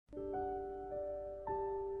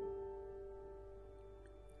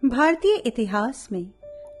भारतीय इतिहास में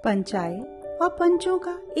पंचायत और पंचों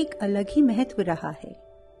का एक अलग ही महत्व रहा है।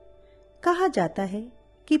 कहा जाता है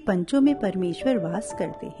कि पंचों में परमेश्वर वास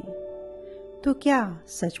करते हैं। तो क्या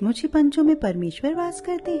सचमुच ही पंचों में परमेश्वर वास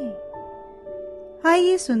करते हैं?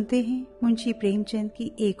 आइए सुनते हैं मुंशी प्रेमचंद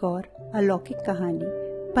की एक और अलौकिक कहानी,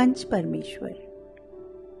 पंच परमेश्वर।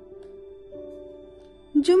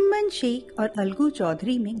 जुम्मन शेख और अलगू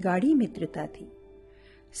चौधरी में गाढ़ी मित्रता थी।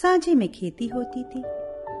 साझे में खेती होती थी,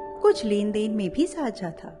 कुछ लेन देन में भी साझा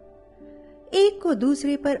था। एक को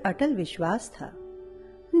दूसरे पर अटल विश्वास था।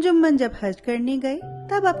 जुम्मन जब हज करने गए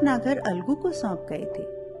तब अपना घर अलगू को सौंप गए थे,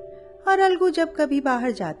 और अलगू जब कभी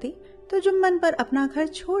बाहर जाते तो जुम्मन पर अपना घर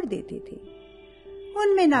छोड़ देते थे।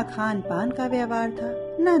 उनमें ना खान पान का व्यवहार था,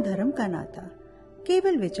 ना धर्म का नाता,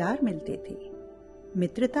 केवल विचार मिलते थे।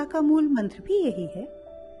 मित्रता का मूल मंत्र भी यही है।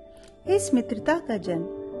 इस मित्रता का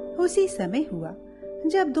जन्म उसी समय हुआ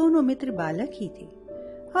जब दोनों मित्र बालक ही थे,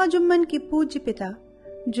 और जुम्मन के पूज्य पिता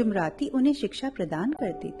जुमराती उन्हें शिक्षा प्रदान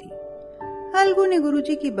करते थे। अलगू ने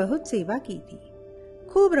गुरुजी की बहुत सेवा की थी,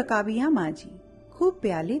 खूब रकाबियां मांजी, खूब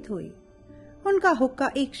प्याले धोए। उनका हुक्का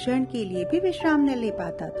एक क्षण के लिए भी विश्राम न ले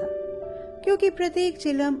पाता था, क्योंकि प्रत्येक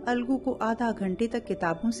चिलम अलगू को आधा घंटे तक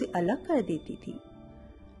किताबों से अलग कर देती थी।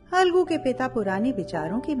 अलगू के पिता पुराने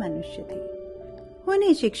विचारों के मनुष्य थे।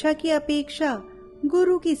 उन्हें शिक्षा की अपेक्षा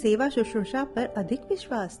गुरु की सेवा शुश्रूषा पर अधिक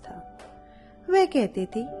विश्वास था। वह कहते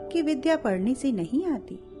थे कि विद्या पढ़ने से नहीं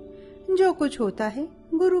आती, जो कुछ होता है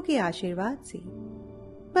गुरु के आशीर्वाद से।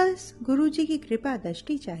 बस गुरुजी की कृपा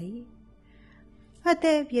दृष्टि चाहिए।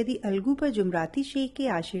 अतएव यदि अलगू पर जुमराती शेख के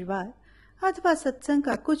आशीर्वाद अथवा सत्संग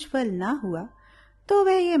का कुछ फल ना हुआ तो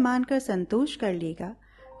वह यह मानकर संतोष कर लेगा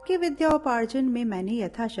कि विद्याउपार्जन में मैंने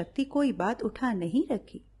यथाशक्ति कोई बात उठा नहीं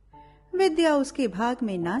रखी। विद्या उसके भाग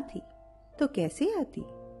में ना थी तो कैसे आती?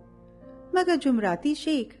 मगर जुमराती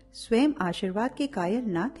शेख स्वयं आशीर्वाद के कायल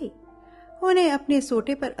ना थे। उन्हें अपने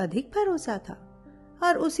सोटे पर अधिक भरोसा था,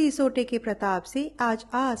 और उसी सोटे के प्रताप से आज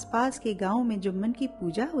आस पास के गांव में जुम्मन की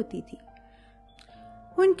पूजा होती थी।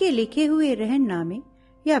 उनके लिखे हुए रहननामे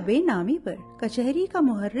या बेनामी पर कचहरी का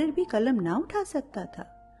मुहर्रिर भी कलम ना उठा सकता था।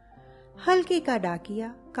 हल्के का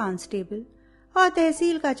डाकिया, कांस्टेबल और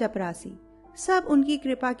तहसील का चपरासी सब उनकी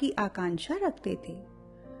कृपा की आकांक्षा रखते थे।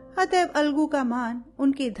 अतएव अलगू का मान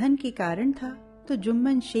उनके धन के कारण था, तो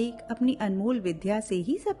जुम्मन शेख अपनी अनमोल विद्या से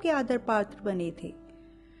ही सबके आदर पात्र बने थे।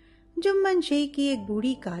 जुम्मन शेख की एक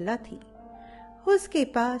बूढ़ी काला थी। उसके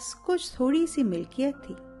पास कुछ थोड़ी सी मिल्कियत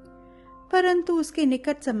थी, परंतु उसके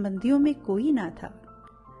निकट संबंधियों में कोई ना था।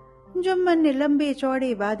 जुम्मन ने लंबे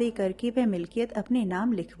चौड़े वादे करके वह मिल्कियत अपने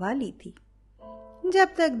नाम लिखवा ली थी।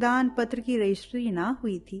 जब तक दान पत्र की रजिस्ट्री ना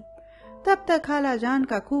हुई थी तब तक खाला जान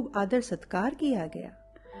का खूब आदर सत्कार किया गया।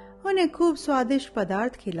 उन्हें खूब स्वादिष्ट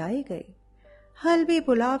पदार्थ खिलाए गए, हलवे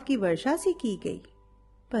पुलाव की वर्षा सी की गई।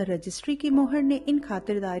 पर रजिस्ट्री की मोहर ने इन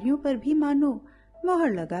खातिरदारियों पर भी मानो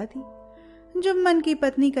मोहर लगा दी। जुम्मन की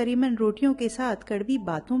पत्नी करीमन रोटियों के साथ कड़वी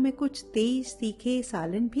बातों में कुछ तेज तीखे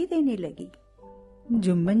सालन भी देने लगी।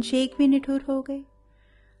 जुम्मन शेख भी निठुर हो गए।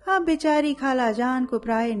 अब बेचारी खाला जान को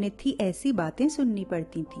प्राय नित्य ऐसी बातें सुननी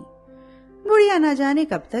पड़ती थी। बुढ़िया न जाने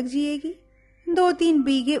कब तक जिएगी। 2-3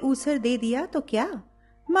 बीघे ऊसर दे दिया तो क्या,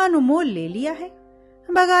 मानो मोल ले लिया है।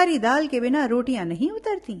 बगारी दाल के बिना रोटियां नहीं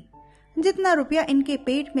उतरती। जितना रुपया इनके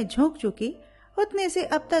पेट में झोंक चुके उतने से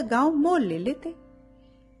अब तक गांव मोल ले लेते।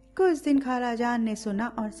 कुछ दिन खाला जान ने सुना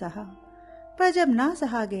और सहा, पर जब ना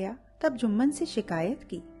सहा गया तब जुम्मन से शिकायत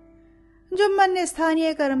की। जुम्मन ने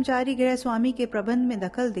स्थानीय कर्मचारी गृह स्वामी के प्रबंध में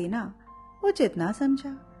दखल देना उचित ना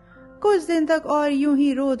समझा। कुछ दिन तक और यूं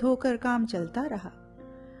ही रो धोकर काम चलता रहा।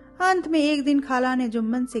 अंत में एक दिन खाला ने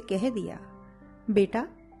जुम्मन से कह दिया, बेटा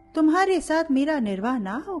तुम्हारे साथ मेरा निर्वाह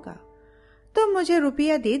ना होगा, तुम मुझे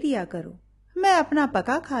रुपया दे दिया करो, मैं अपना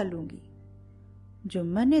पका खा लूंगी।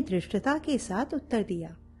 जुम्मन ने धृष्टता के साथ उत्तर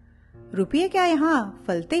दिया, रुपये क्या यहाँ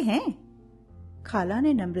फलते हैं? खाला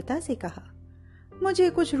ने नम्रता से कहा, मुझे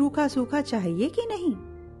कुछ रूखा सूखा चाहिए कि नहीं?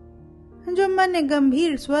 जुम्मन ने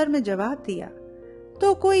गंभीर स्वर में जवाब दिया,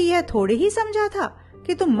 तो कोई यह थोड़े ही समझा था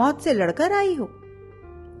कि तुम मौत से लड़कर आई हो।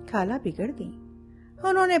 खाला बिगड़ गई।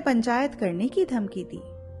 उन्होंने पंचायत करने की धमकी दी।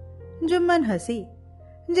 जुम्मन हंसी,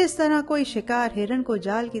 जिस तरह कोई शिकार हिरन को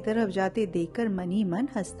जाल की तरफ जाते देखकर मन ही मन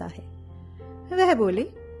हंसता है। वह बोले,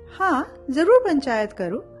 हाँ जरूर पंचायत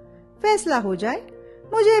करो, फैसला हो जाए।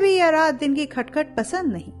 मुझे भी यह रात दिन की खटखट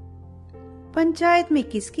पसंद नहीं। पंचायत में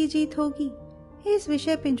किसकी जीत होगी, इस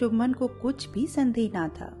विषय पर जुम्मन को कुछ भी संदेह ना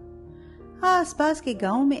था। आसपास के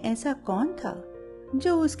गांव में ऐसा कौन था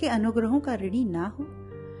जो उसके अनुग्रहों का ऋणी ना हो?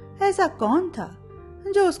 ऐसा कौन था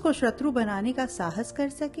जो उसको शत्रु बनाने का साहस कर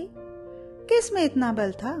सके? किस में इतना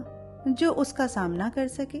बल था जो उसका सामना कर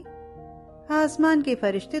सके? आसमान के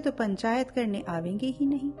फरिश्ते तो पंचायत करने आवेंगे ही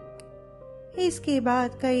नहीं। इसके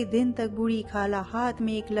बाद कई दिन तक बूढ़ी खाला हाथ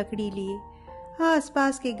में एक लकड़ी लिए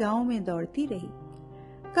आसपास के गांव में दौड़ती रही।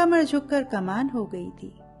 कमर झुककर कमान हो गई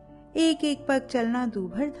थी, एक एक पग चलना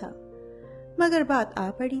दूभर था, मगर बात आ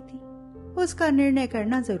पड़ी थी, उसका निर्णय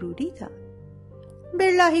करना जरूरी था।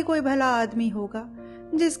 बिरला ही कोई भला आदमी होगा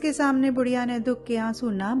जिसके सामने बुढ़िया ने दुख के आंसू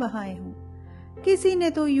ना बहाए हों। किसी ने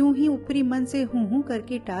तो यूं ही ऊपरी मन से हूं हूं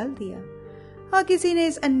करके टाल दिया, और किसी ने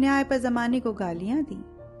इस अन्याय पर जमाने को गालियां दी।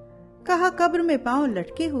 कहा कब्र में पांव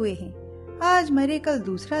लटके हुए हैं, आज मरे कल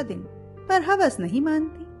दूसरा दिन, पर हवस नहीं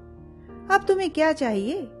मानती। अब तुम्हें क्या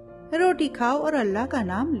चाहिए? रोटी खाओ और अल्लाह का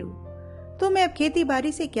नाम लो। तुम्हें अब खेती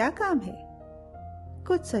बाड़ी से क्या काम है?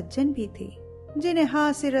 कुछ सज्जन भी थे जिन्हें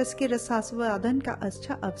हाथ से रस के रसास्वादन का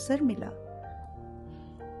अच्छा अवसर मिला।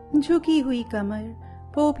 झुकी हुई कमर,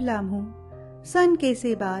 पोपला मुंह, सन के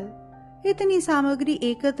से बाल, इतनी सामग्री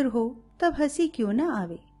एकत्र हो तब हंसी क्यों न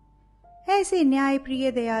आवे। ऐसे न्याय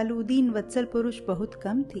प्रिय दयालु दीन वत्सल पुरुष बहुत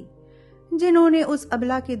कम थे जिन्होंने उस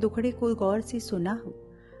अबला के दुखड़े को गौर से सुना हो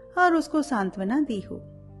और उसको सांत्वना दी हो।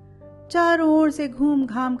 चारों ओर से घूम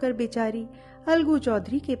घाम कर बेचारी अलगू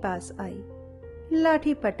चौधरी के पास आई,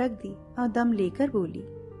 लाठी पटक दी और दम लेकर बोली,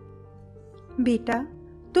 बेटा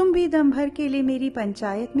तुम भी दम भर के लिए मेरी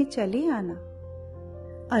पंचायत में चले आना।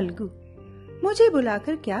 अलगू, मुझे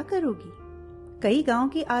बुलाकर क्या करोगी? कई गांव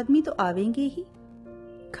के आदमी तो आवेंगे ही।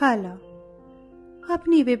 खाला,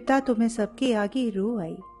 अपनी विपदा तो मैं सबके आगे रो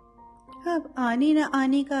आई, अब आने न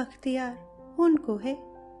आने का अख्तियार उनको है।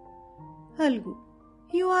 अलगू,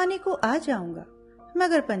 यूं आने को आ जाऊंगा,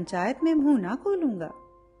 मगर पंचायत में मुंह ना खोलूंगा।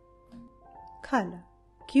 खाला,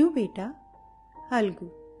 क्यों बेटा? अलगू,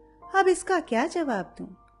 अब इसका क्या जवाब दूं?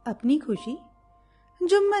 अपनी खुशी?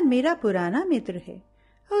 जुम्मन मेरा पुराना मित्र है,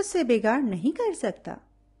 उससे बिगाड़ नहीं कर सकता।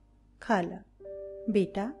 खाला,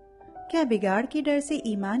 बेटा क्या बिगाड़ के डर से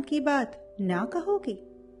ईमान की बात ना कहोगे?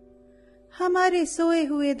 हमारे सोए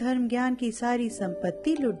हुए धर्म ज्ञान की सारी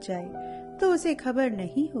संपत्ति लुट जाए तो उसे खबर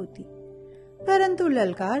नहीं होती, परंतु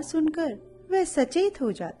ललकार सुनकर वह सचेत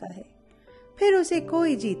हो जाता है, फिर उसे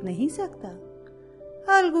कोई जीत नहीं सकता।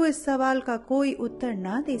 अलगू इस सवाल का कोई उत्तर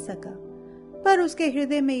ना दे सका, पर उसके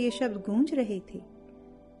हृदय में ये शब्द गूंज रहे थे,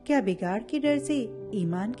 क्या बिगाड़ के डर से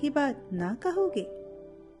ईमान की बात ना कहोगे?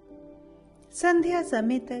 संध्या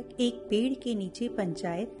समय तक एक पेड़ के नीचे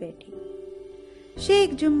पंचायत बैठी।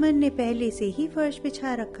 शेख जुम्मन ने पहले से ही फर्श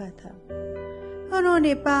बिछा रखा था।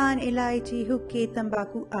 उन्होंने पान, इलायची, हुक्के,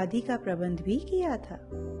 तंबाकू आदि का प्रबंध भी किया था।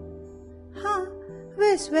 हाँ,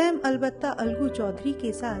 वह स्वयं अलबत्ता अलगू चौधरी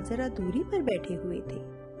के साथ जरा दूरी पर बैठे हुए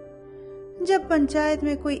थे। जब पंचायत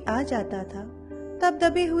में कोई आ जाता था तब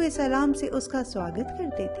दबे हुए सलाम से उसका स्वागत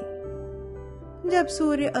करते थे। जब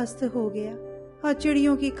सूर्य अस्त हो गया और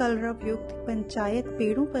चिड़ियों की कलरव युक्त पंचायत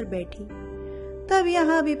पेड़ों पर बैठी, तब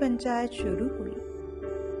यहाँ भी पंचायत शुरू हुई।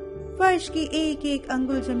 फर्श की एक एक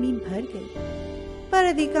अंगुल जमीन भर गई, पर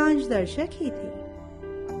अधिकांश दर्शक ही थे।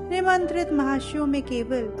 निमंत्रित महाशयों में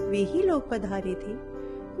केवल वे ही लोग पधारे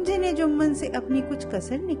थे जिन्हें जुम्मन से अपनी कुछ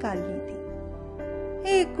कसर निकालनी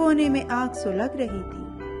थी। एक कोने में आग सुलग रही थी,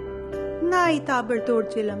 नाई ताबड़तोड़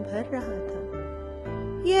चिलम भर रहा था।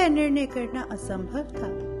 यह निर्णय करना असंभव था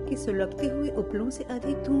कि सुलगते हुए उपलों से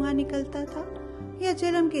अधिक धुआं निकलता था या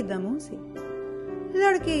चिलम के दमों से।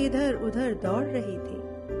 लड़के इधर उधर दौड़ रहे थे,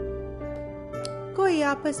 कोई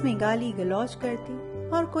आपस में गाली गलौज करते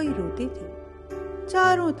और कोई रोते थे।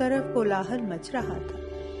 चारों तरफ कोलाहल मच रहा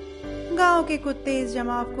था। गांव के कुत्ते इस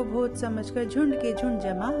जमाव को भोज समझकर झुंड के झुंड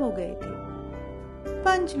जमा हो गए थे।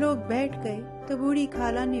 पंच लोग बैठ गए तो बूढ़ी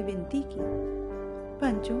खाला ने विनती की,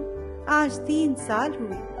 पंचों, आज 3 साल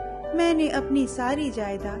हुए मैंने अपनी सारी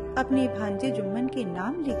जायदाद अपने भांजे जुम्मन के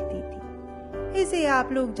नाम लिख दी थी। इसे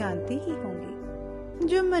आप लोग जानते ही होंगे।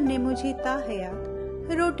 जुम्मन ने मुझे ताहयात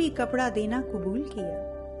रोटी कपड़ा देना कबूल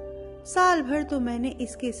किया। साल भर तो मैंने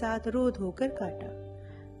इसके साथ रो धोकर काटा,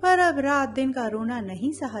 पर अब रात दिन का रोना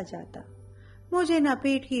नहीं सहा जाता। मुझे न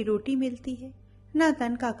पेट की रोटी मिलती है न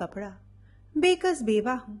तन का कपड़ा। बेकस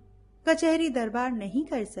बेवा हूँ, कचहरी दरबार नहीं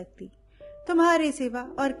कर सकती। तुम्हारे सिवा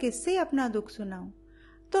और किससे अपना दुख सुनाऊं?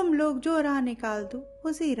 तुम लोग जो राह निकाल दो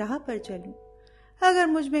उसी राह पर चलूं। अगर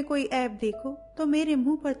मुझ में कोई ऐब देखो तो मेरे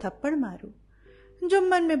मुंह पर थप्पड़ मारो।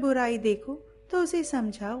 जुम्मन में बुराई देखो तो उसे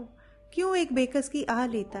समझाओ क्यों एक बेकस की आह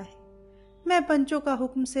लेता है। मैं पंचों का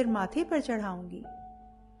हुक्म सिर माथे पर चढ़ाऊंगी।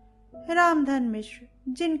 रामधन मिश्र,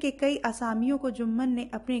 जिनके कई असामियों को जुम्मन ने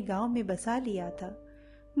अपने गांव में बसा लिया था,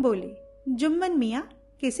 बोले, जुम्मन मियाँ,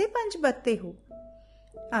 किसे पंच बत्ते हो?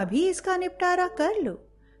 अभी इसका निपटारा कर लो,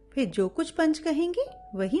 फिर जो कुछ पंच कहेंगे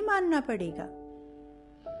वही मानना पड़ेगा।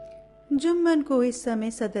 जुम्मन को इस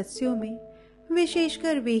समय सदस्यों में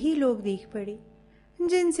विशेषकर वे ही लोग दिख पड़े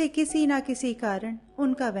जिनसे किसी ना किसी कारण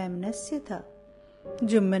उनका वैमनस्य था।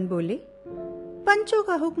 जुम्मन बोले, पंचों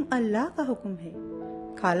का हुक्म अल्लाह का हुक्म है।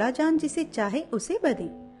 खाला जान जिसे चाहे उसे बदे,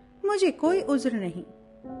 मुझे कोई उज्र नहीं।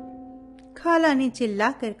 खाला ने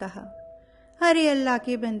चिल्लाकर कहा, अरे अल्लाह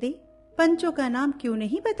के बंदे, पंचों का नाम क्यों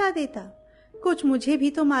नहीं बता देता? कुछ मुझे भी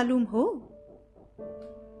तो मालूम हो।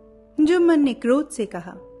 जुम्मन ने क्रोध से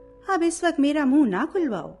कहा, अब इस वक्त मेरा मुंह ना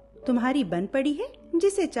खुलवाओ। तुम्हारी बन पड़ी है,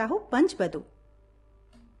 जिसे चाहो पंच बदो।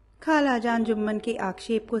 खाला जान जुम्मन के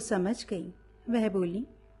आक्षेप को समझ गई। वह बोली,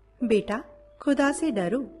 बेटा खुदा से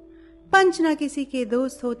डरो। पंच ना किसी के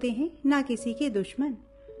दोस्त होते हैं, ना किसी के दुश्मन।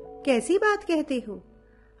 कैसी बात कहते हो?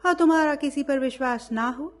 और तुम्हारा किसी पर विश्वास ना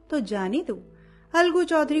हो तो जाने दो। अलगू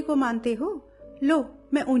चौधरी को मानते हो? लो,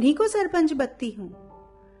 मैं उन्हीं को सरपंच बत्ती हूँ।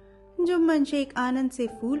 जुम्मन शेख आनंद से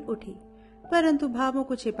फूल उठी, परंतु भावों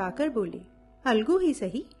को छिपाकर बोले, अलगू ही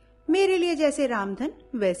सही, मेरे लिए जैसे रामधन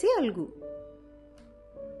वैसे अलगू।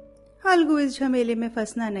 अलगू इस झमेले में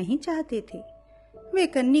फंसना नहीं चाहते थे। वे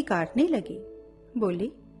कन्नी काटने लगे। बोले,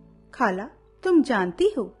 खाला तुम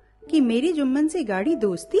जानती हो कि मेरी जुम्मन से गाढ़ी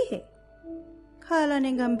दोस्ती है। खाला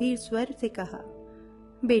ने गंभीर स्वर से कहा,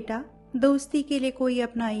 बेटा दोस्ती के लिए कोई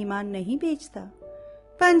अपना ईमान नहीं बेचता।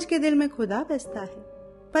 पंच के दिल में खुदा बसता है।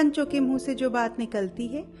 पंचों के मुंह से जो बात निकलती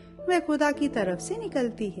है वह खुदा की तरफ से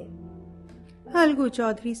निकलती है। अलगू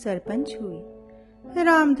चौधरी सरपंच हुए।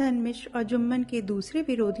 रामधन मिश्र और जुम्मन के दूसरे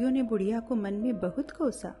विरोधियों ने बुढ़िया को मन में बहुत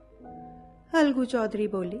कोसा। अलगू चौधरी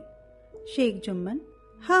बोले, शेख जुम्मन,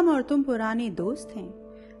 हम और तुम पुराने दोस्त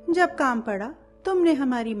हैं। जब काम पड़ा तुमने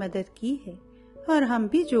हमारी मदद की है और हम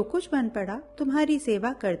भी जो कुछ बन पड़ा तुम्हारी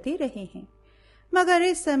सेवा करते रहे हैं। मगर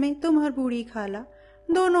इस समय तुम और बूढ़ी खाला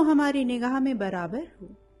दोनों हमारी निगाह में बराबर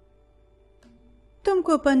हो।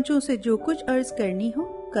 तुमको पंचों से जो कुछ अर्ज करनी हो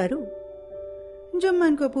करो।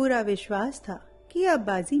 जुम्मन को पूरा विश्वास था कि अब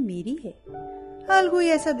बाजी मेरी है। अलगू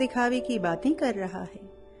यह सब दिखावे की बातें कर रहा है।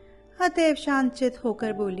 अतएव शांतचित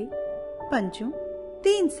होकर बोले, पंचों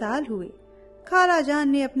 3 साल हुए खाला जान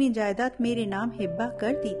ने अपनी जायदाद मेरे नाम हिब्बा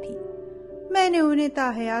कर दी थी। मैंने उन्हें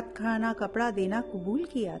ताहयात खाना कपड़ा देना कबूल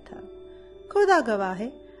किया था। खुदा गवाह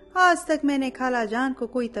है, आज तक मैंने खाला जान को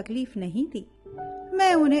कोई तकलीफ नहीं दी।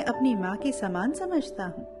 मैं उन्हें अपनी माँ के समान समझता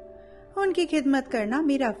हूँ। उनकी खिदमत करना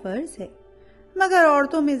मेरा फर्ज है। मगर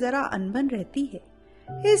औरतों में जरा अनबन रहती है,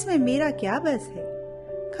 इसमें मेरा क्या बस है।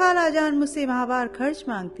 खाला जान मुझसे माहवार खर्च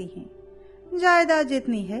मांगती हैं। जायदाद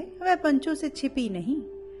जितनी है वह पंचों से छिपी नहीं।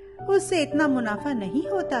 उससे इतना मुनाफा नहीं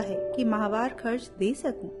होता है कि माहवार खर्च दे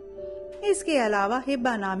सकूं। इसके अलावा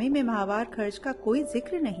हिब्बा नामे में माहवार खर्च का कोई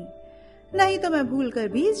जिक्र नहीं तो मैं भूलकर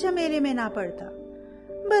भी इस झमेले में ना पड़ता।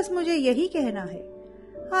 बस मुझे यही कहना है,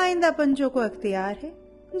 आइंदा पंचों को अख्तियार है,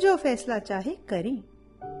 जो फैसला चाहे करें।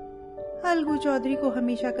 अलगू चौधरी को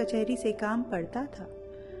हमेशा कचहरी से काम पड़ता था,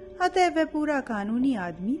 अतः वह पूरा कानूनी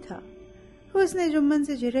आदमी था। उसने जुम्मन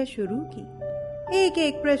से झिड़क शुरू की। एक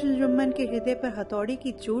एक प्रश्न जुम्मन के हृदय पर हथौड़े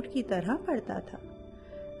की चोट की तरह पड़ता था।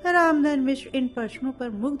 रामधन मिश्र इन प्रश्नों पर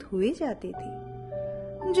मुग्ध हुए जाते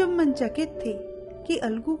थे। जुम्मन चकित थे कि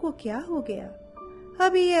अलगू को क्या हो गया।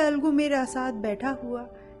 अभी यह अलगू मेरा साथ बैठा हुआ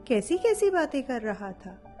कैसी कैसी बातें कर रहा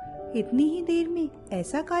था। इतनी ही देर में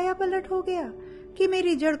ऐसा काया पलट हो गया कि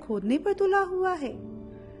मेरी जड़ खोदने पर तुला हुआ है।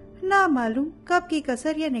 ना मालूम कब की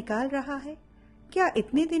कसर यह निकाल रहा है। क्या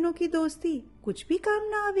इतने दिनों की दोस्ती कुछ भी काम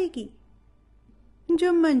ना आवेगी?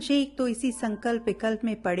 जुम्मन शेख तो इसी संकल्प विकल्प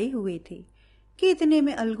में पड़े हुए थे कि इतने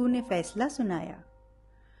में अलगू ने फैसला सुनाया।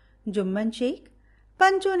 जुम्मन शेख,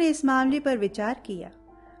 पंचों ने इस मामले पर विचार किया।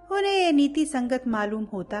 उन्हें यह नीति संगत मालूम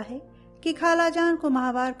होता है कि खाला जान को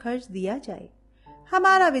माहवार खर्च दिया जाए।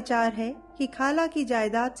 हमारा विचार है कि खाला की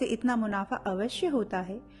जायदाद से इतना मुनाफा अवश्य होता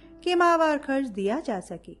है कि माहवार खर्च दिया जा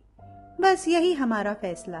सके। बस यही हमारा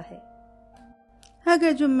फैसला है।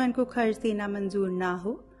 अगर जुम्मन को खर्च देना मंजूर ना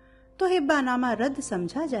हो तो हिब्बानामा रद्द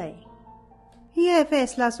समझा जाए। यह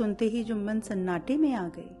फैसला सुनते ही जुम्मन सन्नाटे में आ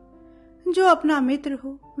गए। जो अपना मित्र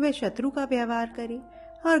हो वह शत्रु का व्यवहार करे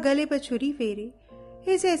और गले पर छुरी फेरे,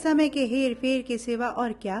 इसे समय के हेर फेर के सिवा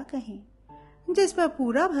और क्या कहें। जिस पर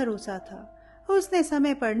पूरा भरोसा था उसने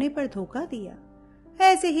समय पड़ने पर धोखा दिया।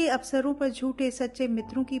 ऐसे ही अफसरों पर झूठे सच्चे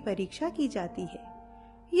मित्रों की परीक्षा की जाती है।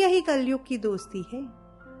 यही कलयुग की दोस्ती है।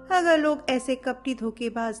 अगर लोग ऐसे कपटी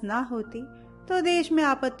धोखेबाज ना होते तो देश में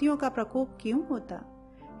आपत्तियों का प्रकोप क्यों होता।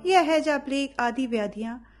 यह हैजा, प्लेग आदि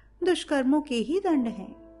व्याधियां दुष्कर्मों के ही दंड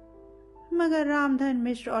हैं। मगर रामधन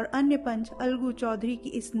मिश्र और अन्य पंच अलगू चौधरी की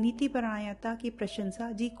इस नीति परायणता की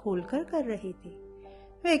प्रशंसा जी खोलकर कर रहे थे।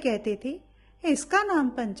 वे कहते थे, इसका नाम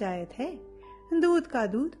पंचायत है। दूध का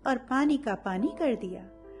दूध और पानी का पानी कर दिया।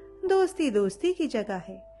 दोस्ती दोस्ती की जगह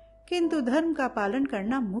है, किंतु धर्म का पालन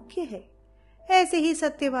करना मुख्य है। ऐसे ही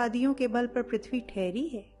सत्यवादियों के बल पर पृथ्वी ठहरी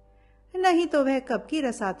है, नहीं तो वह कब की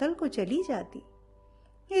रसातल को चली जाती।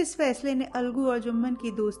 इस फैसले ने अलगू और जुम्मन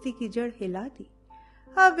की दोस्ती की जड़ हिला दी।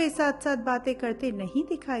 अब वे साथ साथ बातें करते नहीं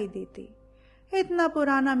दिखाई देते। इतना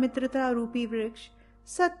पुराना मित्रता रूपी वृक्ष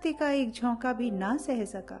सत्य का एक झोंका भी ना सह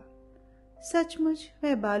सका। सचमुच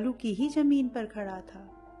वह बालू की ही जमीन पर खड़ा था।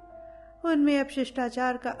 उनमें अब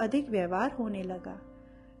शिष्टाचार का अधिक व्यवहार होने लगा।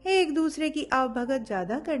 एक दूसरे की आवभगत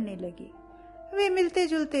ज्यादा करने लगे। वे मिलते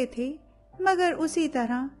जुलते थे, मगर उसी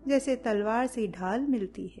तरह जैसे तलवार से ढाल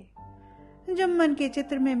मिलती है। जुम्मन के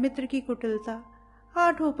चित्र में मित्र की कुटिलता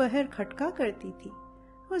आठों पहर खटका करती थी।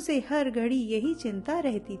 उसे हर घड़ी यही चिंता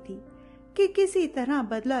रहती थी कि किसी तरह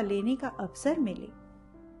बदला लेने का अवसर मिले।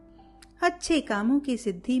 अच्छे कामों की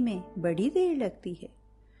सिद्धि में बड़ी देर लगती है,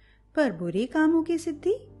 पर बुरे कामों की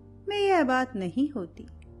सिद्धि में यह बात नहीं होती।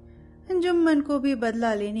 जुम्मन को भी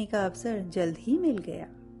बदला लेने का अवसर जल्द ही मिल गया।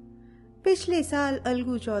 पिछले साल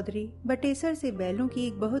अलगू चौधरी बटेसर से बैलों की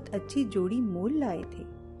एक बहुत अच्छी जोड़ी मोल लाए थे।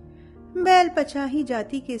 बैल पछाही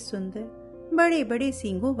जाति के सुंदर बड़े बड़े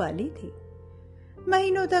सींगों वाले थे।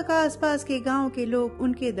 महीनों तक आसपास के गांव के लोग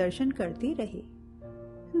उनके दर्शन करते रहे।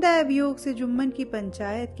 दैव योग से जुम्मन की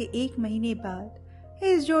पंचायत के 1 महीने बाद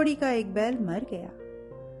इस जोड़ी का एक बैल मर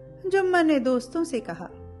गया। जुम्मन ने दोस्तों से कहा,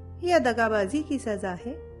 यह दगाबाजी की सजा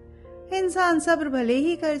है। इंसान सब्र भले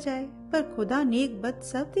ही कर जाए, पर खुदा नेक बद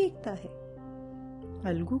सब देखता है।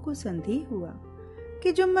 अलगू को संदेह हुआ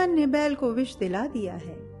कि जुम्मन ने बैल को विष दिला दिया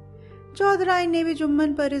है। चौधराई ने भी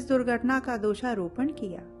जुम्मन पर इस दुर्घटना का दोषारोपण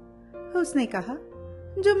किया। उसने कहा,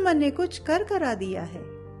 जुम्मन ने कुछ कर करा दिया है।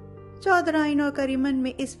 चौधराइन और करीमन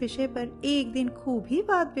में इस विषय पर एक दिन खूब ही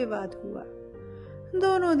वाद विवाद हुआ।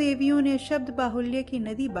 दोनों देवियों ने शब्द बाहुल्य की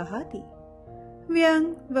नदी बहा दी।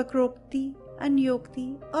 व्यंग, वक्रोक्ति,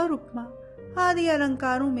 अन्योक्ति और उपमा आदि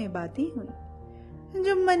अलंकारों में बातें हुई।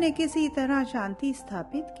 जुम्मन ने किसी तरह शांति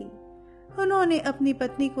स्थापित की। उन्होंने अपनी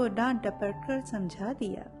पत्नी को डांट डपट कर समझा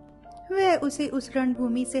दिया। वह उसे उस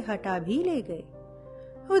रणभूमि से हटा भी ले गए।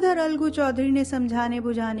 उधर अलगू चौधरी ने समझाने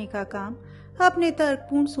बुझाने का काम अपने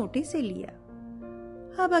तर्कपूर्ण सोटे से लिया।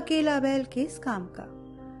 अब अकेला बैल किस काम का?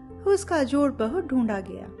 उसका जोड़ बहुत ढूंढा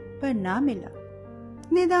गया, पर ना मिला।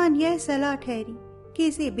 निदान यह सलाह ठहरी कि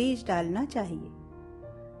इसे बेच डालना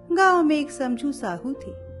चाहिए। गांव में एक समझू साहू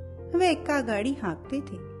थे। वे एक्का गाड़ी हाँकते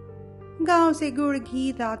थे। गांव से गुड़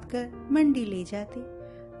घी रात कर मंडी ले जाते,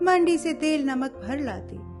 मंडी से तेल नमक भर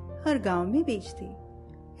लाते और गांव में बेचते।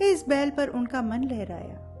 इस बैल पर उनका मन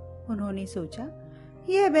लहराया। उन्होंने सोचा,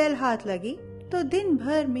 यह बैल हाथ लगे तो दिन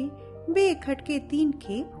भर में बेखटके 3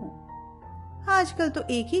 खेप हों। आजकल तो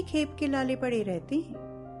एक ही खेप के लाले पड़े रहते हैं।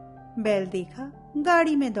 बैल देखा,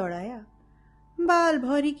 गाड़ी में दौड़ाया, बाल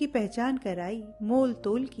भौरी की पहचान कराई, मोल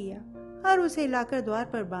तोल किया और उसे लाकर द्वार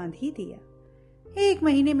पर बांध ही दिया। 1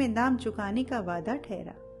 महीने में दाम चुकाने का वादा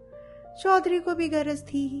ठहरा। चौधरी को भी गरज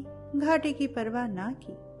थी ही, घाटे की परवाह ना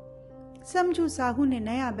की। समझू साहू ने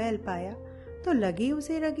नया बैल पाया तो लगे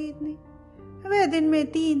उसे रगेदने। वह दिन में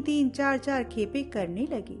 3-3, 4-4 खेपे करने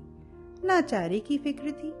लगी। ना चारे की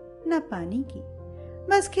फिक्र थी, ना पानी की,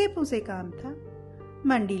 बस खेपों से काम था।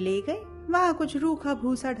 मंडी ले गए, वहां कुछ रूखा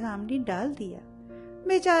भूसा सामने डाल दिया।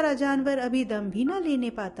 बेचारा जानवर अभी दम भी ना लेने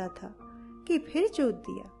पाता था कि फिर जोत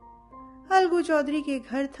दिया। अलगू चौधरी के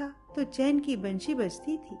घर था तो चैन की बंशी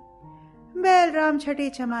बजती थी। बैल राम छठे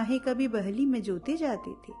छमाहे कभी बहली में जोते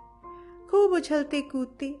जाते थे। खूब उछलते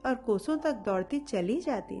कूदते और कोसों तक दौड़ते चले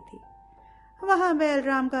जाते थे। वहां बैल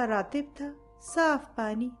राम का रातिब था। साफ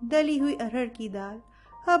पानी, दली हुई अरहर की दाल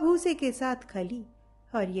और भूसे के साथ खली,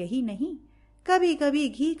 और यही नहीं, कभी कभी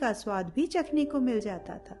घी का स्वाद भी चखने को मिल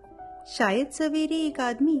जाता था। शायद सवेरे एक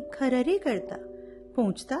आदमी खररे करता,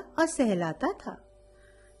 पहुंचता और सहलाता था।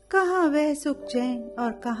 कहाँ वह सुख चैन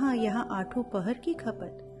और कहाँ यहाँ 8 पहर की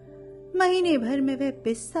खपत। महीने भर में वह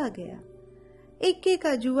पिसता गया। इक्के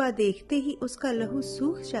का जुआ देखते ही उसका लहू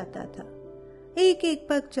सूख जाता था। एक एक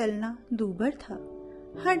पग चलना दूभर था।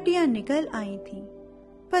 हड्डियां निकल आई थीं,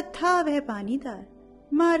 पर था वह पानीदार,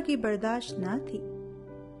 मार की बर्दाश्त ना थी।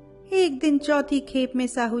 एक दिन चौथी खेप में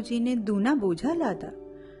साहू जी ने दूना बोझा लादा।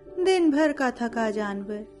 दिन भर का थका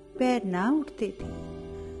जानवर पैर ना उठते थे,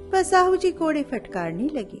 बस साहू जी कोड़े फटकारने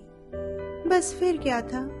लगे। बस फिर क्या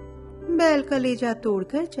था, बैल कलेजा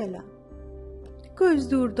तोड़कर चला। कुछ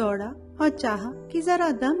दूर दौड़ा और चाहा कि जरा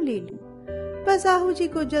दम ले लूं, पर साहू जी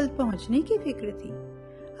को जल्द पहुंचने की फिक्र थी।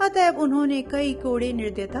 अतएव उन्होंने कई कोड़े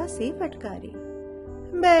निर्दयता से फटकारे।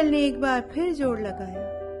 बैल ने एक बार फिर जोर लगाया,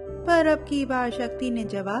 पर अब की बार शक्ति ने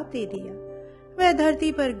जवाब दे दिया। वह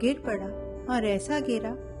धरती पर गिर पड़ा और ऐसा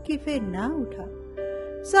गिरा कि फिर ना उठा।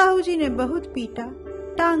 साहू जी ने बहुत पीटा,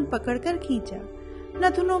 टांग पकड़कर खींचा,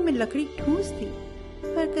 नथुनों में लकड़ी ठूंस दी,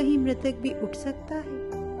 पर कहीं मृतक भी उठ सकता है।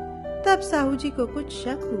 तब साहू जी को कुछ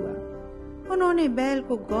शक हुआ। उन्होंने बैल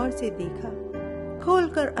को गौर से देखा,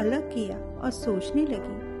 खोलकर अलग किया और सोचने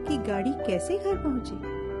लगे कि गाड़ी कैसे घर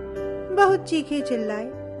पहुंची। बहुत चीखे चिल्लाए,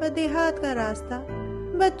 पर देहात का रास्ता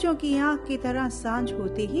बच्चों की आंख की तरह सांझ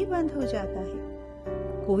होते ही बंद हो जाता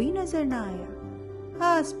है। कोई नजर न आया,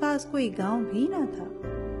 आसपास कोई गांव भी न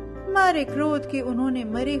था। मारे क्रोध के उन्होंने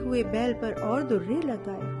मरे हुए बैल पर और दुर्रे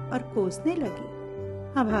लगाए और कोसने लगे,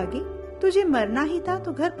 अभागे, तुझे मरना ही था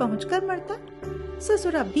तो घर पहुंचकर मरता।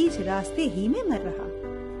 ससुरा बीच रास्ते ही में मर रहा,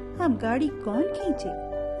 अब गाड़ी कौन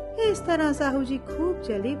खींचे। इस तरह साहू जी खूब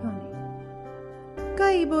जले भुने।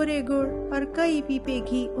 कई बोरे गुड़ और कई पीपे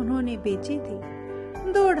घी उन्होंने बेचे थे।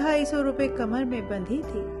 200-250 रुपए कमर में बंधे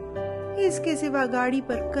थे। इसके सिवा गाड़ी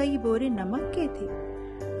पर कई बोरे नमक के थे,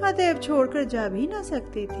 अतएव छोड़कर जा भी न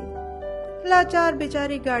सकते थे। लाचार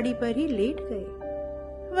बेचारे गाड़ी पर ही लेट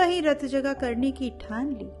गए। वहीं रत जगह करने की ठान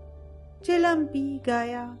ली। चिलम पी,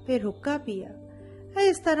 गाया, फिर हुक्का पिया।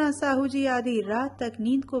 इस तरह साहू जी आधी रात तक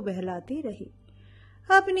नींद को बहलाते रहे।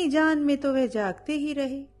 अपनी जान में तो वह जागते ही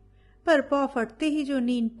रहे, पर पौ फटते ही जो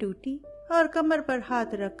नींद टूटी और कमर पर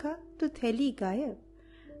हाथ रखा तो थैली गायब।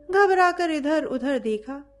 घबराकर इधर उधर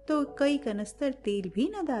देखा तो कई कनस्तर तेल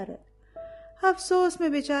भी न दारद। अफसोस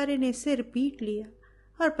में बेचारे ने सिर पीट लिया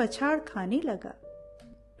और पछाड़ खाने लगा।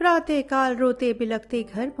 प्रातः काल रोते बिलखते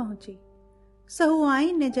घर पहुंचे।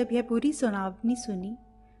 सहुआइन ने जब यह पूरी सुनावनी सुनी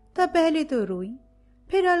तब पहले तो रोई,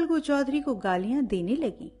 फिर अलगू चौधरी को गालियां देने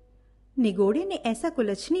लगी। निगोड़े ने ऐसा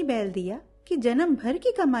कुलच्छनी बैल दिया कि जन्म भर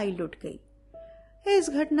की कमाई लुट गई। इस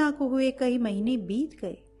घटना को हुए कई महीने बीत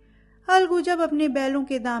गए। अलगू जब अपने बैलों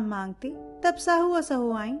के दाम मांगते तब साहू और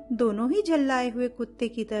सहुआइन दोनों ही झल्लाए हुए कुत्ते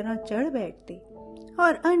की तरह चढ़ बैठते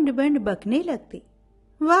और अंड बंड बकने लगते।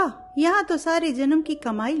 वाह, यहाँ तो सारे जन्म की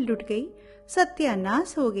कमाई लुट गई,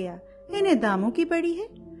 सत्यानाश हो गया, इन्हें दामों की पड़ी है।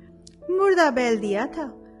 मुर्दा बैल दिया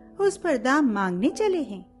था, उस पर दाम मांगने चले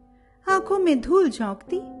हैं। आंखों में धूल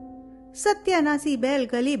झोंकती। सत्यानाशी बैल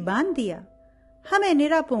गले बांध दिया, हमें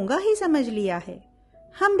निरा पोंगा ही समझ लिया है।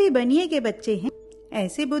 हम भी बनिए के बच्चे हैं,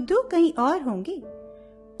 ऐसे बुद्धू कहीं और होंगे।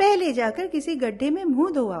 पहले जाकर किसी गड्ढे में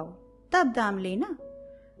मुंह धोआओ, तब दाम लेना।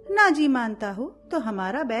 ना जी मानता हो तो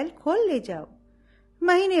हमारा बैल खोल ले जाओ।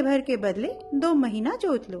 महीने भर के बदले 2 महीना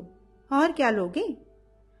जोत लो, और क्या लोगे।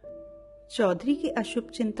 चौधरी के अशुभ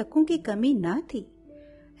चिंतकों की कमी ना थी।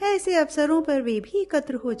 ऐसे अवसरों पर वे भी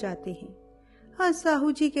एकत्र हो जाते हैं और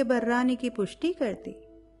साहू जी के बर्राने की पुष्टि करते।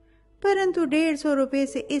 परंतु 150 रुपए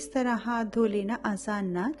से इस तरह हाथ धो लेना आसान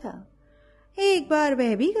ना था। एक बार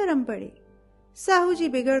वह भी गरम पड़े। साहू जी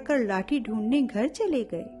बिगड़कर लाठी ढूंढने घर चले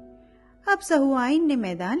गए। अब सहुआइन ने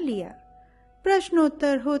मैदान लिया।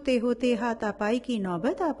 प्रश्नोत्तर होते होते हाथापाई की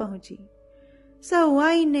नौबत आ पहुंची।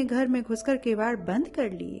 सहुआइन ने घर में घुसकर किवाड़ बंद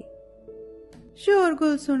कर लिए।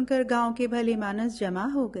 शोरगुल सुनकर गांव के भले मानस जमा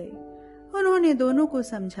हो गए। उन्होंने दोनों को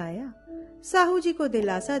समझाया, साहू जी को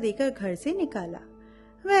दिलासा देकर घर से निकाला।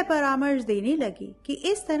 वह परामर्श देने लगी कि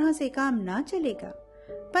इस तरह से काम ना चलेगा,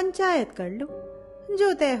 पंचायत कर लो,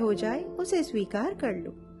 जो तय हो जाए उसे स्वीकार कर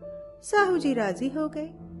लो। साहू जी राजी हो गए।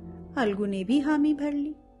 अलगू ने भी हामी भर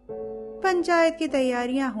ली। पंचायत की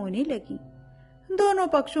तैयारियां होने लगी। दोनों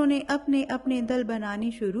पक्षों ने अपने अपने दल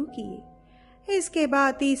बनाने शुरू किए। इसके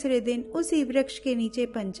बाद तीसरे दिन उसी वृक्ष के नीचे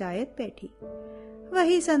पंचायत बैठी।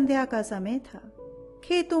 वही संध्या का समय था।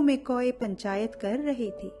 खेतों में कौए पंचायत कर रहे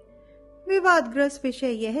थे। विवादग्रस्त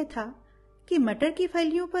विषय यह था कि मटर की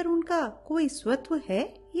फलियों पर उनका कोई स्वत्व है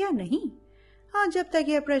या नहीं, और जब तक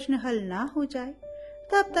यह प्रश्न हल ना हो जाए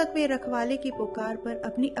तब तक वे रखवाले की पुकार पर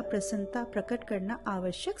अपनी अप्रसन्नता प्रकट करना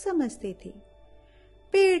आवश्यक समझते थे।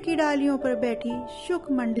 पेड़ की डालियों पर बैठी शुक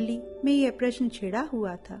मंडली में यह प्रश्न छिड़ा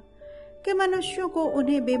हुआ था कि मनुष्यों को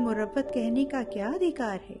उन्हें बेमुरव्वत कहने का क्या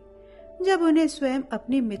अधिकार है, जब उन्हें स्वयं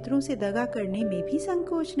अपने मित्रों से दगा करने में भी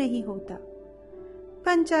संकोच नहीं होता।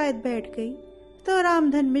 पंचायत बैठ गई तो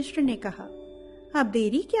रामधन मिश्र ने कहा, अब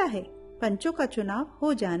देरी क्या है, पंचों का चुनाव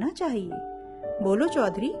हो जाना चाहिए। बोलो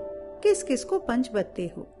चौधरी, किस किस को पंच बदते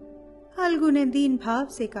हो। अलगू ने दीन भाव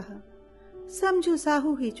से कहा, समझू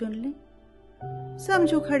साहू ही चुन ले।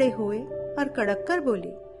 समझू खड़े हुए और कड़क कर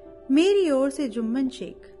बोले, मेरी ओर से जुम्मन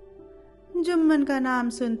शेख। जुम्मन का नाम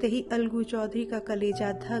सुनते ही अलगू चौधरी का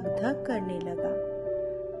कलेजा धक धक करने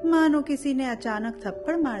लगा, मानो किसी ने अचानक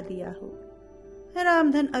थप्पड़ मार दिया हो।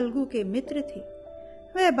 रामधन अलगू के मित्र थे।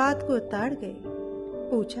 वह बात को ताड़ गए।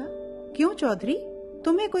 पूछा, क्यों चौधरी,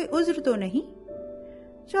 तुम्हें कोई उज्र तो नहीं?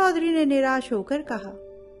 चौधरी ने निराश होकर कहा,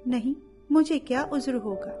 नहीं, मुझे क्या उज्र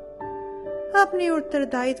होगा। अपने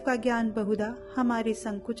उत्तरदायित्व का ज्ञान बहुधा हमारे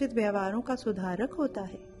संकुचित व्यवहारों का सुधारक होता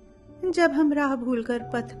है। जब हम राह भूलकर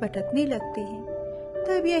पथ भटकने लगते हैं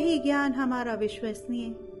तब यही ज्ञान हमारा विश्वसनीय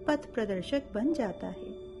पथ प्रदर्शक बन जाता है।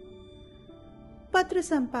 पत्र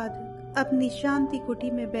संपादक अपनी शांति कुटी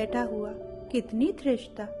में बैठा हुआ कितनी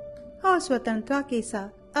धृष्टता और स्वतंत्रता के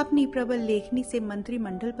साथ अपनी प्रबल लेखनी से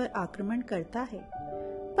मंत्रिमंडल पर आक्रमण करता है,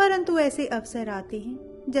 परंतु ऐसे अवसर आते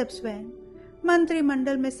हैं जब स्वयं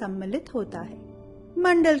मंत्रिमंडल में सम्मिलित होता है।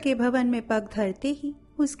 मंडल के भवन में पग धरते ही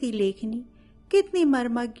उसकी लेखनी कितनी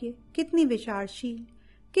मर्मज्ञ, कितनी विचारशील,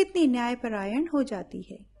 कितनी न्यायपरायण हो जाती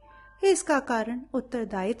है। इसका कारण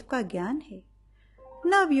उत्तरदायित्व का ज्ञान है।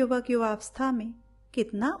 नव युवक युवावस्था में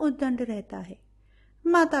कितना उद्दंड रहता है।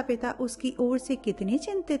 माता पिता उसकी ओर से कितने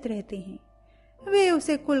चिंतित रहते हैं। वे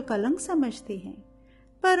उसे कुल कलंक समझते हैं,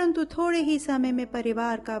 परंतु थोड़े ही समय में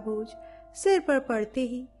परिवार का बोझ सिर पर पड़ते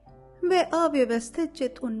ही वह अव्यवस्थित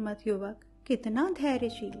चित्त उन्मत्त युवक कितना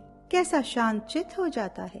धैर्यशील, कैसा शांत चित्त हो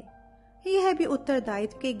जाता है। यह भी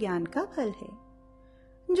उत्तरदायित्व के ज्ञान का फल है।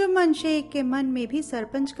 जुम्मन शेख के मन में भी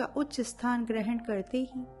सरपंच का उच्च स्थान ग्रहण करते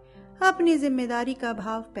ही अपनी जिम्मेदारी का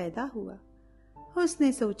भाव पैदा हुआ।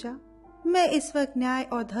 उसने सोचा, मैं इस वक्त न्याय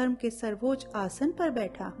और धर्म के सर्वोच्च आसन पर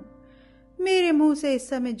बैठा हूँ। मेरे मुंह से इस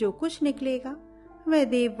समय जो कुछ निकलेगा वह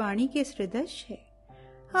देववाणी के सदृश है।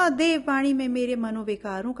 हाँ, देववाणी में मेरे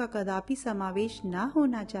मनोविकारों का कदापि समावेश ना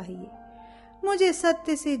होना चाहिए। मुझे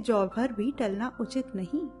सत्य से जौ भर भी टलना उचित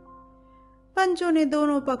नहीं। पंचों ने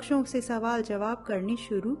दोनों पक्षों से सवाल जवाब करने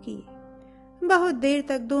शुरू किए। बहुत देर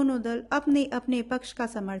तक दोनों दल अपने अपने पक्ष का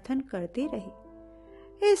समर्थन करते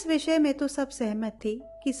रहे। इस विषय में तो सब सहमत थे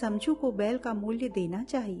कि समझू को बैल का मूल्य देना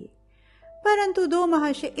चाहिए, परंतु दो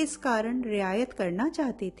महाशय इस कारण रियायत करना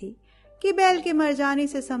चाहते थे कि बैल के मर जाने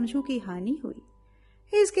से समझू की हानि हुई।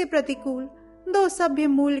 इसके प्रतिकूल दो सभ्य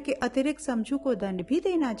मूल्य के अतिरिक्त समझू को दंड भी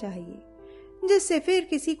देना चाहिए, जिससे फिर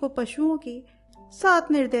किसी को पशुओं के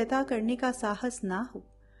साथ निर्दयता करने का साहस ना हो।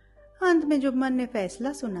 अंत में जुम्मन ने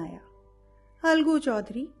फैसला सुनाया, अलगू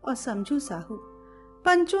चौधरी और समझू साहू,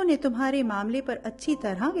 पंचों ने तुम्हारे मामले पर अच्छी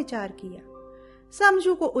तरह विचार किया।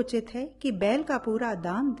 समझू को उचित है कि बैल का पूरा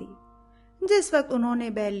दाम दे। जिस वक्त उन्होंने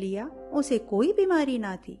बैल लिया उसे कोई बीमारी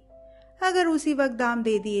ना थी। अगर उसी वक्त दाम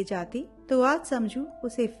दे दिए जाते तो आज समझू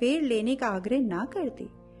उसे फेर लेने का आग्रह ना करते।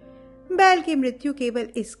 बैल की मृत्यु केवल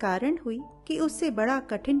इस कारण हुई कि उससे बड़ा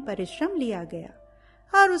कठिन परिश्रम लिया गया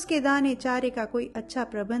और उसके दाने चारे का कोई अच्छा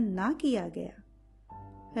प्रबंध ना किया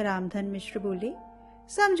गया। रामधन मिश्र बोले,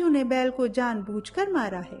 समझू ने बैल को जानबूझकर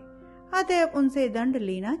मारा है, अतएव उनसे दंड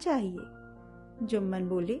लेना चाहिए। जुम्मन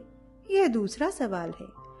बोले, यह दूसरा सवाल है,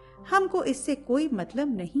 हमको इससे कोई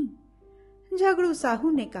मतलब नहीं। झगड़ू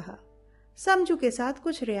साहू ने कहा, समझू के साथ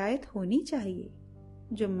कुछ रियायत होनी चाहिए।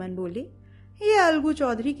 जुम्मन बोले, यह अलगू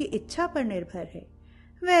चौधरी की इच्छा पर निर्भर है,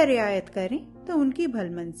 वह रियायत करें तो उनकी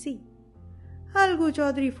भलमनसी। अलगू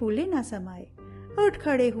चौधरी फूले न समाये, उठ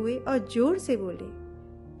खड़े हुए और जोर से बोले,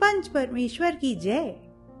 पंच परमेश्वर की जय।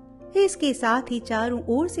 इसके साथ ही चारों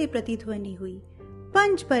ओर से प्रतिध्वनि हुई,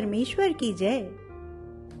 पंच परमेश्वर की जय।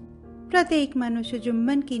 प्रत्येक मनुष्य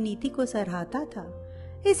जुम्मन की नीति को सराहता था।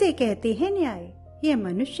 इसे कहते हैं न्याय, यह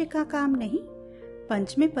मनुष्य का काम नहीं।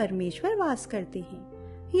 पंच में परमेश्वर वास करते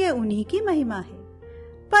हैं, यह उन्हीं की महिमा है।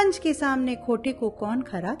 पंच के सामने खोटे को कौन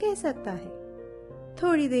खरा कह सकता है।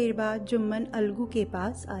 थोड़ी देर बाद जुम्मन अलगू के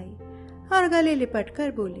पास आए और गले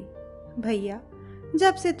लिपटकर बोले, भैया,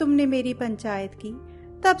 जब से तुमने मेरी पंचायत की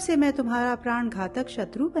तब से मैं तुम्हारा प्राण घातक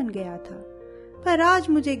शत्रु बन गया था, पर आज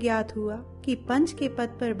मुझे ज्ञात हुआ कि पंच के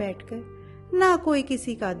पद पर बैठकर ना कोई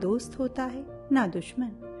किसी का दोस्त होता है ना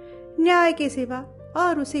दुश्मन। न्याय के सिवा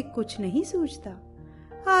और उसे कुछ नहीं सूझता।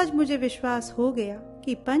 आज मुझे विश्वास हो गया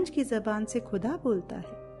कि पंच की जबान से खुदा बोलता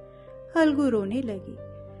है। अलगू रोने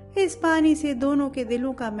लगी। इस पानी से दोनों के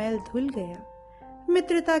दिलों का मैल धुल गया।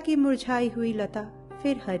 मित्रता की मुरझाई हुई लता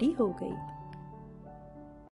फिर हरी हो गई।